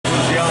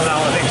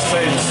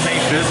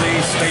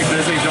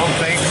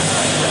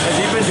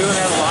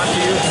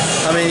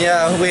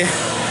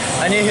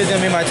I knew he was gonna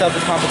be my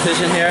toughest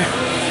competition here.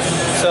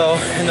 So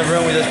in the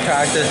room we just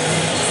practiced,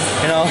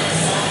 you know,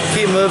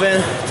 keep moving,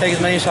 take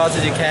as many shots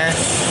as you can,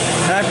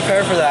 and I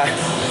prepared for that.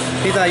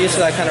 He's not used to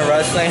that kind of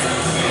wrestling.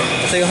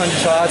 Take 100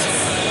 shots,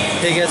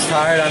 he gets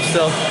tired. I'm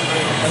still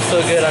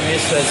good. I'm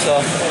used to it. So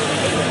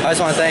I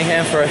just want to thank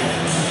him for,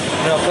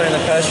 you know, putting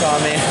the pressure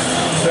on me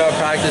throughout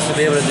practice to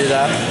be able to do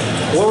that.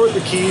 What were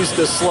the keys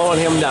to slowing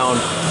him down?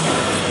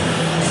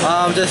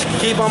 Just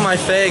keep on my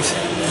fakes.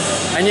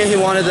 I knew he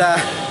wanted that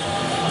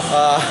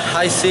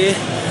high C,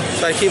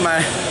 so I keep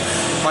my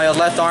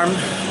left arm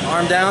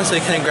down so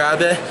he couldn't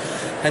grab it,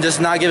 and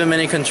just not give him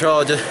any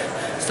control. Just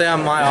stay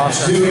on my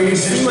offense. It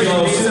seemed like you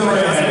made some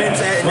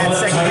adjustments in that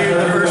second period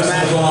of the first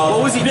match.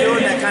 What was he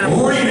doing that kind of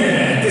pushed you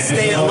to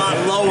stay a lot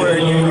lower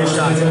in your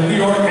shots?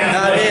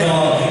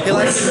 He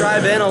likes to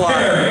drive in a lot,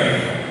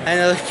 and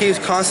it keeps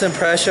constant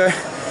pressure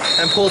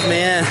and pulls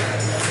me in.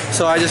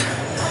 So I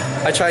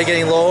try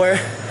getting lower,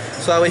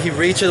 so that way he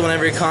reaches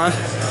whenever he comes.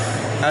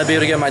 I'd be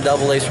able to get my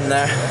double A's from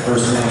there.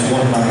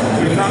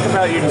 Can you talk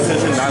about your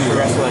decision not to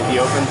wrestle at the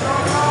Open?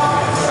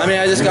 I mean,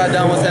 I just got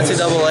done with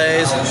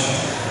NCAAs.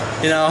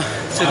 You know,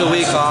 took a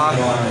week off.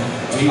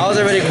 I was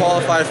already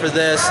qualified for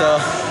this,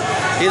 so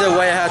either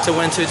way I had to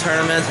win 2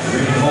 tournaments.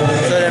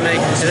 So it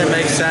didn't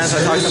make sense. I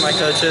talked to my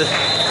coaches.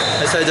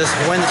 I said just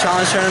win the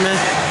challenge tournament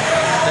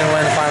and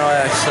win the final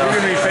X. So you're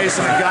going to be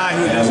facing a guy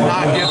who does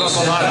not give up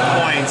a lot of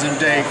points, and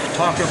Dake,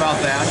 talk about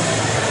that.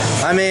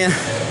 I mean,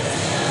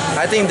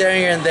 I think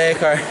Dieringer and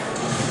Dake are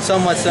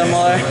somewhat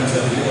similar,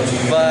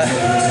 but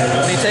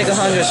when you take 100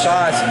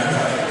 shots,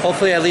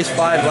 hopefully at least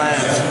 5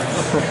 lands.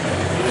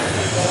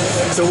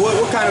 So what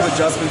kind of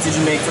adjustments did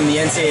you make from the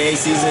NCAA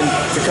season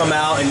to come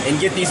out and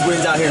get these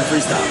wins out here in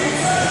freestyle?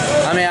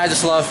 I mean, I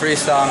just love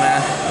freestyle, man.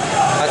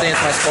 I think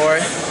it's my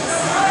sport.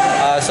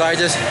 So I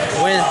just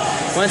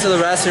went to the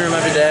wrestling room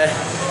every day,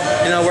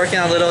 you know, working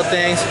on little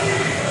things.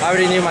 I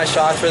already knew my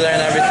shots were there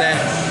and everything.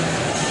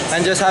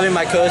 And just having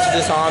my coach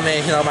just on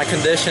me, you know, my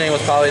conditioning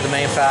was probably the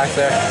main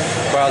factor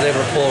where I was able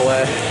to pull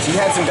away. So you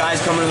had some guys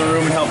come into the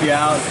room and help you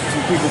out,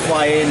 some people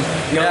fly in.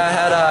 You know?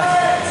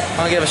 Yeah, I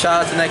want to give a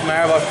shout out to Nick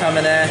Maribor for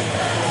coming in,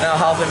 you know,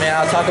 helping me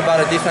out. Talk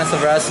about a defensive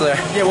wrestler.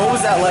 Yeah, what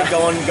was that like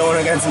going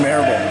against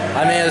Maribor?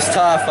 I mean, it was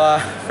tough,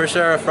 for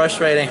sure,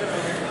 frustrating.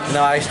 You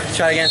know, I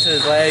tried to get into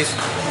his legs.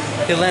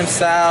 He limps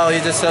out,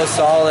 he's just so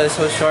solid,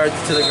 so short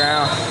to the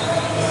ground.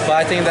 But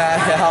I think that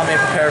it helped me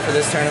prepare for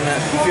this tournament.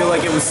 You feel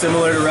like it was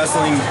similar to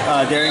wrestling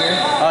Dieringer?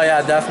 Oh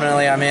yeah,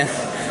 definitely. I mean,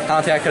 I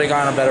don't think I could have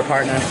gotten a better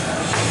partner.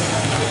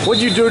 What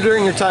did you do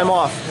during your time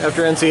off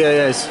after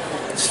NCAAs?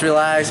 Just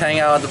relax, hang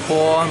out at the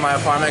pool in my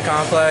apartment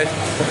complex,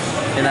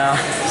 you know,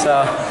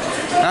 so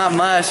not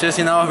much, just,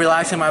 you know,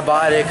 relaxing my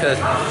body because,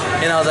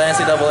 you know, the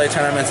NCAA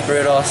tournament's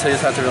brutal, so you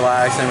just have to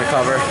relax and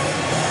recover.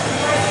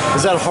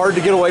 Is that hard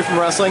to get away from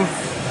wrestling?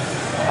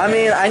 I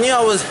mean, I knew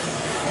I was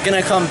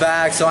gonna come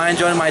back, so I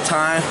enjoyed my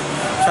time.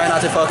 Try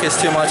not to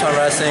focus too much on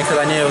wrestling because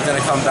I knew it was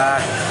gonna come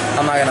back.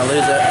 I'm not gonna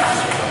lose it.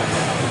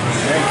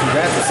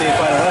 Congrats, we'll see you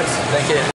final X. Thank you.